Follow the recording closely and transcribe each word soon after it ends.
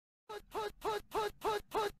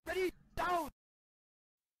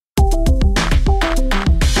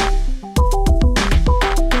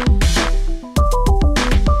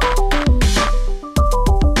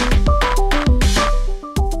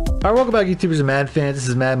Welcome back, YouTubers and Madden fans. This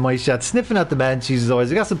is Madden Money Shot, sniffing out the Madden cheese as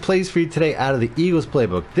always. I got some plays for you today out of the Eagles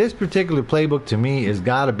playbook. This particular playbook to me has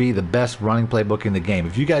got to be the best running playbook in the game.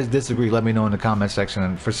 If you guys disagree, let me know in the comment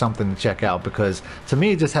section for something to check out, because to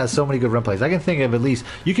me it just has so many good run plays. I can think of at least,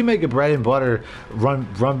 you can make a bread and butter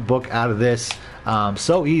run book out of this.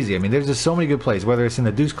 So easy. I mean, there's just so many good plays. Whether it's in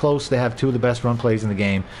the deuce close, they have two of the best run plays in the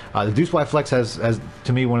game. The deuce wide flex has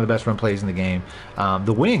to me one of the best run plays in the game.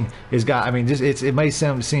 The wing is got. I mean, just it may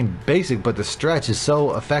seem basic, but the stretch is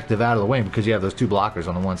so effective out of the wing because you have those two blockers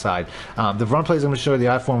on the one side. The run plays I'm going to show you, the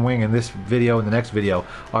I-form wing in this video and the next video,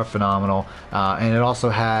 are phenomenal. And it also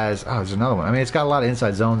has there's another one. I mean, it's got a lot of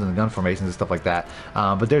inside zones and the gun formations and stuff like that.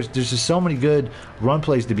 But there's just so many good run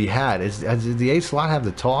plays to be had. Does the A slot have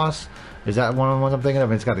the toss? Is that one of the ones I'm thinking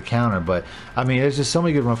of? It's got the counter, but I mean, there's just so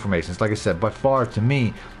many good run formations. Like I said, by far, to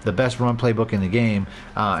me, the best run playbook in the game.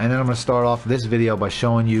 And then I'm going to start off this video by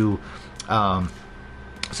showing you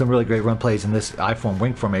some really great run plays in this I-form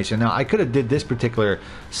wing formation. Now, I could have did this particular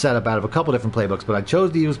setup out of a couple different playbooks, but I chose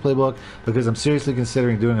the Eagles playbook because I'm seriously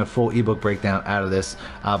considering doing a full ebook breakdown out of this.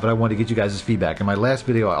 But I wanted to get you guys' feedback. In my last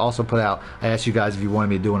video, I also put out, I asked you guys if you wanted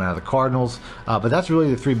me to do one out of the Cardinals, but that's really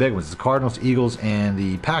the three big ones. The Cardinals, Eagles, and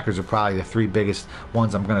the Packers are probably the three biggest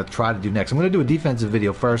ones I'm going to try to do next. I'm going to do a defensive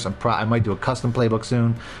video first. I might do a custom playbook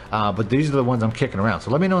soon, but these are the ones I'm kicking around. So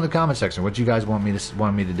let me know in the comment section what you guys want me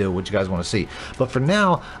to do, what you guys want to see. But for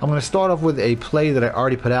now, I'm going to start off with a play that I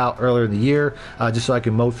already put out earlier in the year, just so I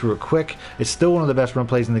can mow through it quick. It's still one of the best run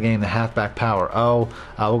plays in the game, the halfback power O.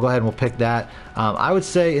 We'll go ahead and we'll pick that. I would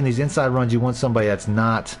say in these inside runs, you want somebody that's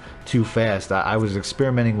not too fast. I was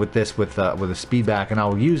experimenting with this with a speed back, and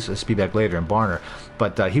I'll use a speed back later in Barner,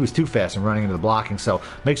 but he was too fast and running into the blocking. So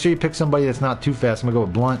make sure you pick somebody that's not too fast. I'm gonna go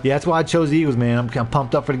with Blunt. Yeah, that's why I chose the Eagles, man. I'm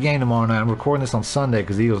pumped up for the game tomorrow night. I'm recording this on Sunday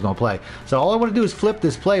because the Eagles don't play. So all I want to do is flip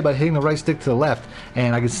this play by hitting the right stick to the left,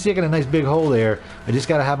 and I can see I got a nice big hole there. I just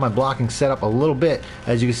got to have my blocking set up a little bit.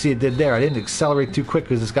 As you can see, it did there. I didn't accelerate too quick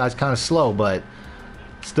because this guy's kind of slow, but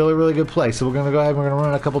still a really good play. So we're going to go ahead and we're going to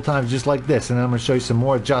run it a couple times just like this, and then I'm going to show you some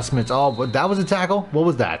more adjustments. Oh, but that was a tackle? What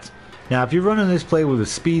was that? Now, if you're running this play with a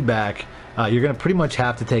speed back, you're going to pretty much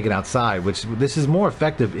have to take it outside, which this is more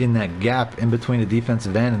effective in that gap in between the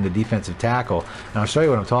defensive end and the defensive tackle. And I'll show you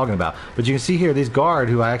what I'm talking about. But you can see here, this guard,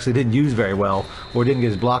 who I actually didn't use very well, or didn't get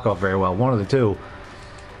his block off very well, one of the two.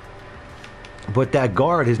 But that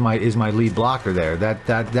guard is my lead blocker there.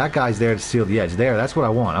 That guy's there to seal the edge. That's what I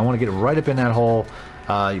want. I want to get it right up in that hole.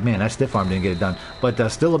 Man, that stiff arm didn't get it done. But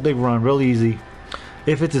still a big run, real easy.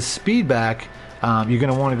 If it's a speed back, you're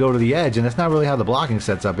going to want to go to the edge, and that's not really how the blocking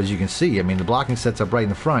sets up, as you can see. I mean, the blocking sets up right in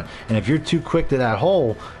the front, and if you're too quick to that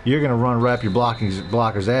hole, you're going to run right up your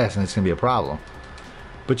blocker's ass, and it's going to be a problem.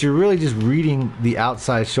 But you're really just reading the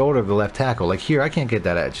outside shoulder of the left tackle. Like here, I can't get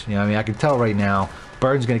that edge. You know what I mean? I can tell right now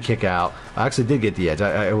Burton's going to kick out. I actually did get the edge.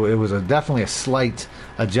 It was definitely a slight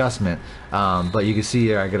adjustment, but you can see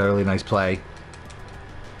here I get a really nice play.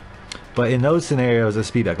 But in those scenarios, a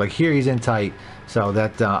speed back, like here, he's in tight, so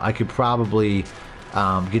that I could probably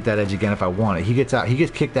get that edge again if I want it. He gets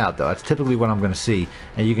kicked out though. That's typically what I'm going to see,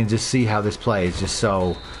 and you can just see how this play is just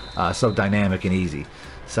so dynamic and easy.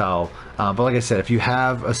 So, but like I said, if you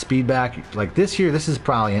have a speed back like this here, this is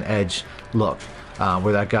probably an edge look.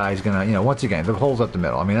 Where that guy's gonna, you know, once again, the hole's up the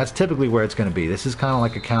middle. I mean, that's typically where it's gonna be. This is kind of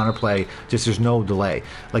like a counter play, just there's no delay.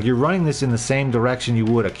 Like you're running this in the same direction you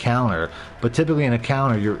would a counter, but typically in a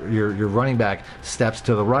counter, your running back steps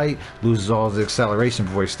to the right, loses all his acceleration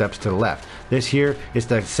before he steps to the left. This here is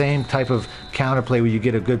that same type of counter play where you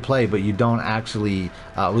get a good play, but you don't actually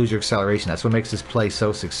lose your acceleration. That's what makes this play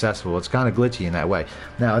so successful. It's kind of glitchy in that way.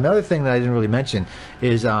 Now, another thing that I didn't really mention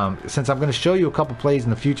is since I'm going to show you a couple plays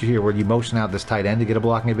in the future here where you motion out this tight end to get a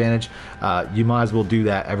blocking advantage, you might as well do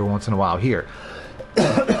that every once in a while here.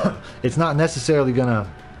 It's not necessarily going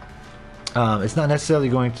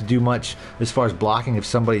to do much as far as blocking if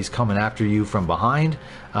somebody's coming after you from behind.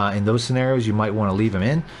 In those scenarios, you might want to leave them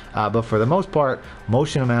in, but for the most part,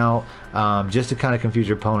 motion them out just to kind of confuse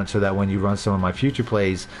your opponent, so that when you run some of my future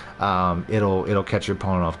plays, it'll catch your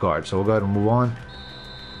opponent off guard. So we'll go ahead and move on.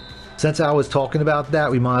 Since I was talking about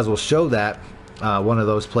that, we might as well show that. One of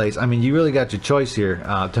those plays. I mean, you really got your choice here.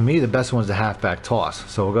 To me, the best one's the halfback toss.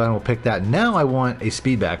 So we'll go ahead and we'll pick that. Now I want a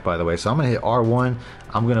speed back, by the way. So I'm going to hit R1.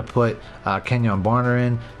 I'm going to put Kenyon Barner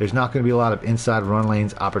in. There's not going to be a lot of inside run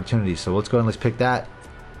lanes opportunities. So let's go ahead and let's pick that.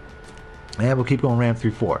 And we'll keep going ram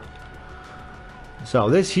through 4. So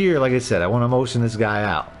this here, like I said, I want to motion this guy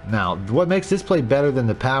out. Now, what makes this play better than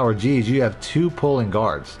the power G is you have 2 pulling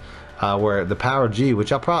guards. Where the power G, which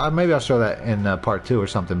maybe I'll show that in part 2 or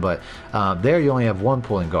something, but there you only have 1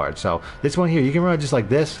 pulling guard. So this one here, you can run it just like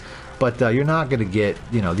this, but you're not going to get,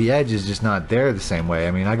 you know, the edge is just not there the same way.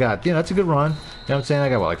 I mean, I got, you know, it's a good run. You know what I'm saying? I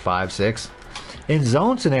got, what, like 5, 6. In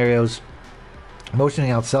zone scenarios, motioning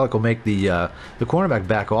out Selleck will make the cornerback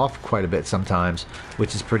back off quite a bit sometimes,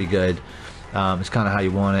 which is pretty good. It's kind of how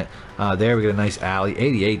you want it. There we get a nice alley.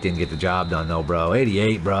 88 didn't get the job done though, bro.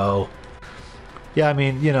 88, bro. Yeah, I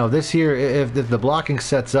mean, you know, this here, if the blocking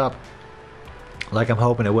sets up like I'm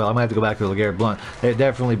hoping it will, I might have to go back to LeGarrette Blount. They're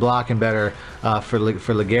definitely blocking better for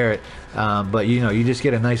LeGarrette, but you know, you just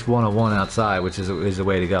get a nice one-on-one outside, which is the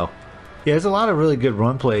way to go. Yeah, there's a lot of really good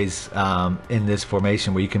run plays in this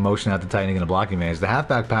formation where you can motion out the tight end and the blocking man. The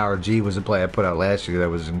halfback power G was a play I put out last year that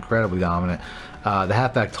was incredibly dominant. The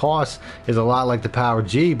halfback toss is a lot like the power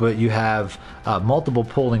G, but you have multiple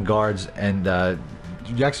pulling guards and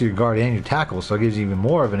actually your guard and your tackle, so it gives you even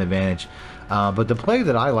more of an advantage. But the play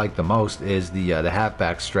that I like the most is the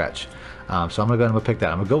halfback stretch. So I'm going to go ahead and pick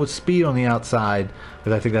that. I'm going to go with speed on the outside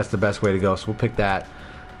because I think that's the best way to go. So we'll pick that.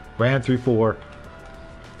 Ran 3-4.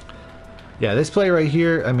 Yeah, this play right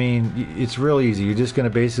here, I mean, it's real easy. You're just going to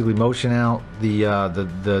basically motion out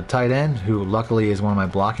the tight end, who luckily is one of my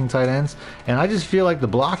blocking tight ends. And I just feel like the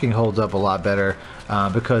blocking holds up a lot better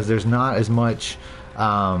because there's not as much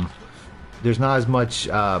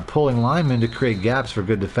pulling linemen to create gaps for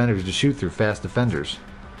good defenders to shoot through, fast defenders.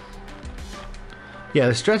 Yeah,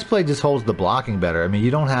 the stretch play just holds the blocking better. I mean,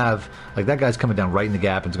 you don't have, like, that guy's coming down right in the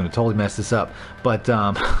gap and is going to totally mess this up. But,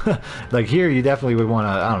 like, here you definitely would want to,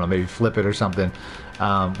 I don't know, maybe flip it or something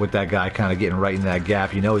with that guy kind of getting right in that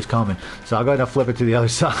gap. You know he's coming. So I'll go ahead and flip it to the other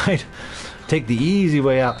side. Take the easy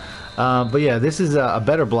way out. But, yeah, this is a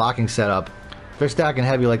better blocking setup. If they're stacking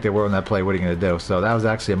heavy like they were on that play, what are you going to do? So that was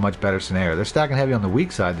actually a much better scenario. They're stacking heavy on the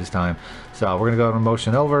weak side this time. So we're going to go and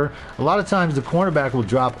motion over. A lot of times the cornerback will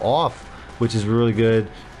drop off, which is really good.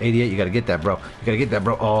 88, you got to get that, bro. You got to get that,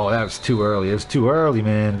 bro. Oh, that was too early. It was too early,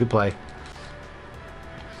 man. Good play.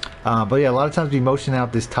 But yeah, a lot of times we motion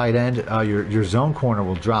out this tight end, your zone corner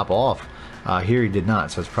will drop off. Here he did not,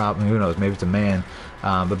 so it's probably, who knows, maybe it's a man.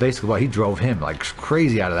 But basically, well, he drove him like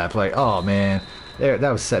crazy out of that play. Oh, man. That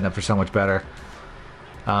was setting up for so much better.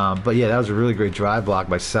 But yeah, that was a really great drive block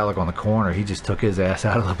by Selleck on the corner. He just took his ass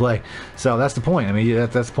out of the play. So that's the point. I mean,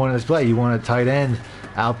 that's the point of this play. You want a tight end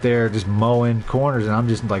out there just mowing corners, and I'm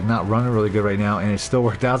just like not running really good right now, and it still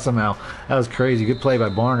worked out somehow. That was crazy. Good play by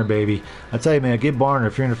Barner, baby. I tell you, man, get Barner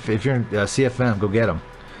if you're in CFM, go get him.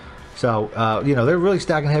 So you know, they're really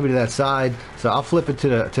stacking heavy to that side. So I'll flip it to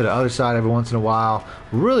the other side every once in a while.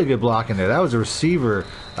 Really good blocking there. That was a receiver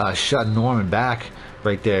shutting Norman back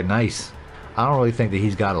right there. Nice. I don't really think that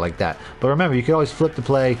he's got it like that. But remember, you can always flip the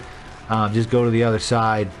play. Just go to the other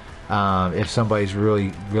side if somebody's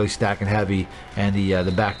really stacking heavy, and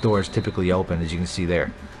the back door is typically open, as you can see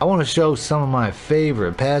there. I want to show some of my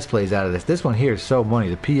favorite pass plays out of this. This one here is so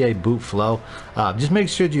money, the PA boot flow. Just make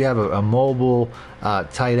sure that you have a mobile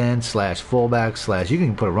tight end slash fullback slash, you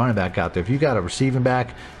can put a running back out there. If you got a receiving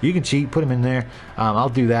back, you can cheat, put him in there. I'll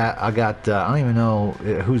do that. I got, I don't even know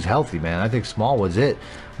who's healthy, man. I think Smallwood's it.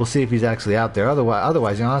 We'll see if he's actually out there.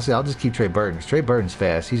 Otherwise, honestly, I'll just keep Trey Burton. Trey Burton's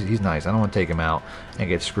fast. He's nice. I don't want to take him out and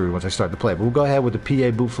get screwed once I start the play. But we'll go ahead with the PA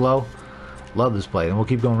boot flow. Love this play. And we'll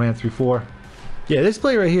keep going, ran 3-4. Yeah, this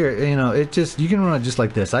play right here, you know, it just, you can run it just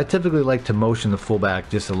like this. I typically like to motion the fullback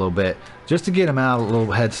just a little bit, just to get him out a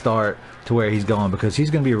little head start to where he's going, because he's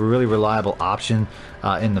going to be a really reliable option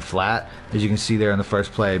in the flat, as you can see there in the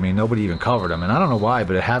first play. I mean, nobody even covered him, and I don't know why,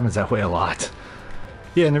 but it happens that way a lot.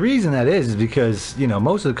 Yeah, and the reason that is because, you know,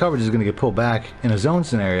 most of the coverage is going to get pulled back in a zone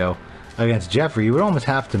scenario against Jeffrey. You would almost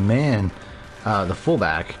have to man the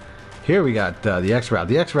fullback. Here we got the X route.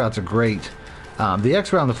 The X routes are great. The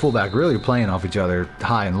X route and the fullback really are playing off each other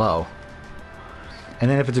high and low.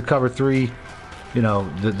 And then if it's a cover 3, you know,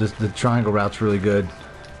 the triangle route's really good.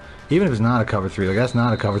 Even if it's not a cover 3, like that's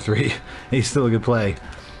not a cover 3, he's still a good play.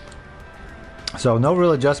 So no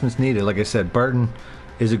real adjustments needed. Like I said, Burton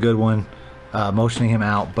is a good one. Motioning him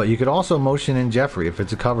out, but you could also motion in Jeffrey. If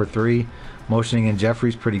it's a cover 3, motioning in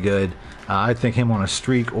Jeffrey's pretty good. I think him on a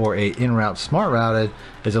streak or a in-route smart routed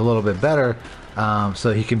is a little bit better,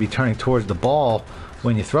 so he can be turning towards the ball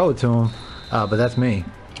when you throw it to him, but that's me.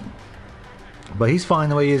 But he's fine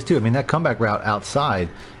the way he is too. I mean, that comeback route outside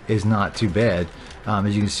is not too bad.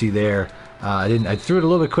 As you can see there, I threw it a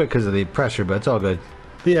little bit quick because of the pressure, but it's all good.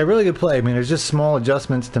 But yeah, really good play. I mean, there's just small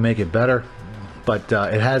adjustments to make it better. But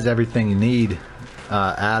it has everything you need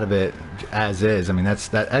out of it as is. I mean,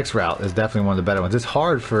 that X route is definitely one of the better ones. It's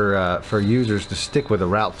hard for users to stick with a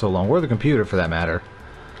route so long, or the computer for that matter.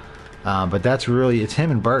 But that's really, it's him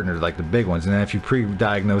and Burton are like the big ones. And then if you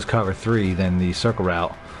pre-diagnose cover 3, then the circle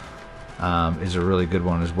route is a really good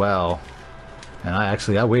one as well. And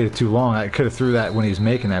I waited too long. I could have threw that when he was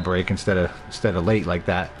making that break instead of late like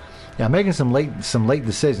that. Yeah, I'm making some late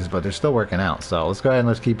decisions, but they're still working out. So let's go ahead and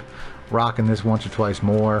let's keep rocking this once or twice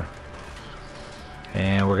more.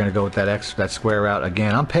 And we're gonna go with that square route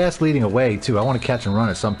again. I'm pass leading away too. I want to catch and run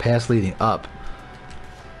it, so I'm pass leading up.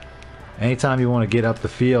 Anytime you want to get up the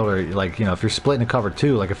field, or like, you know, if you're splitting a cover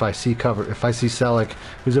two, like if I see Selleck,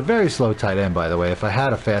 who's a very slow tight end, by the way, if I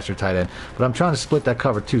had a faster tight end, but I'm trying to split that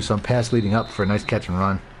cover two, so I'm pass leading up for a nice catch and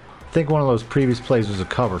run. I think one of those previous plays was a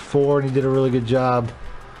cover four, and he did a really good job.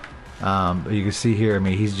 You can see here, I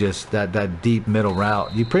mean, he's just that deep middle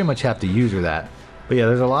route. You pretty much have to user that. But yeah,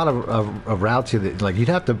 there's a lot of routes here that, like, you'd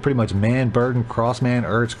have to pretty much man Burton, cross man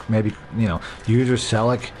Ertz, maybe, you know, user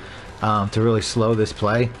Selleck to really slow this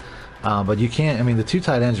play. But you can't. I mean, the two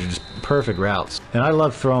tight ends are just perfect routes, and I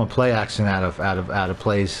love throwing play action out of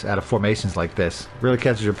plays, out of formations like this. Really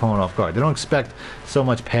catches your opponent off guard. They don't expect so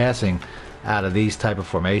much passing out of these type of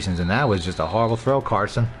formations, and that was just a horrible throw,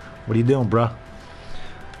 Carson. What are you doing, bruh?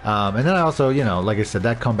 And then I also, you know, like I said,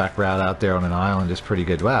 that comeback route out there on an island is pretty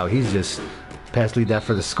good. Wow, he's just pass lead that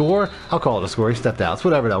for the score. I'll call it a score. He stepped out. It's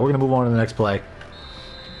whatever though. We're gonna move on to the next play.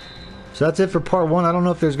 So that's it for part one. I don't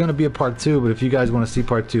know if there's going to be a part two, but if you guys want to see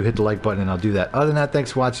part two, hit the like button and I'll do that. Other than that,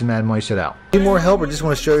 thanks for watching. Madden Money Shut out. Need more help or just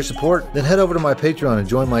want to show your support? Then head over to my Patreon and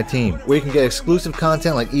join my team, where you can get exclusive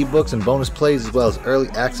content like ebooks and bonus plays, as well as early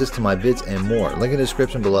access to my vids and more. Link in the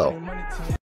description below.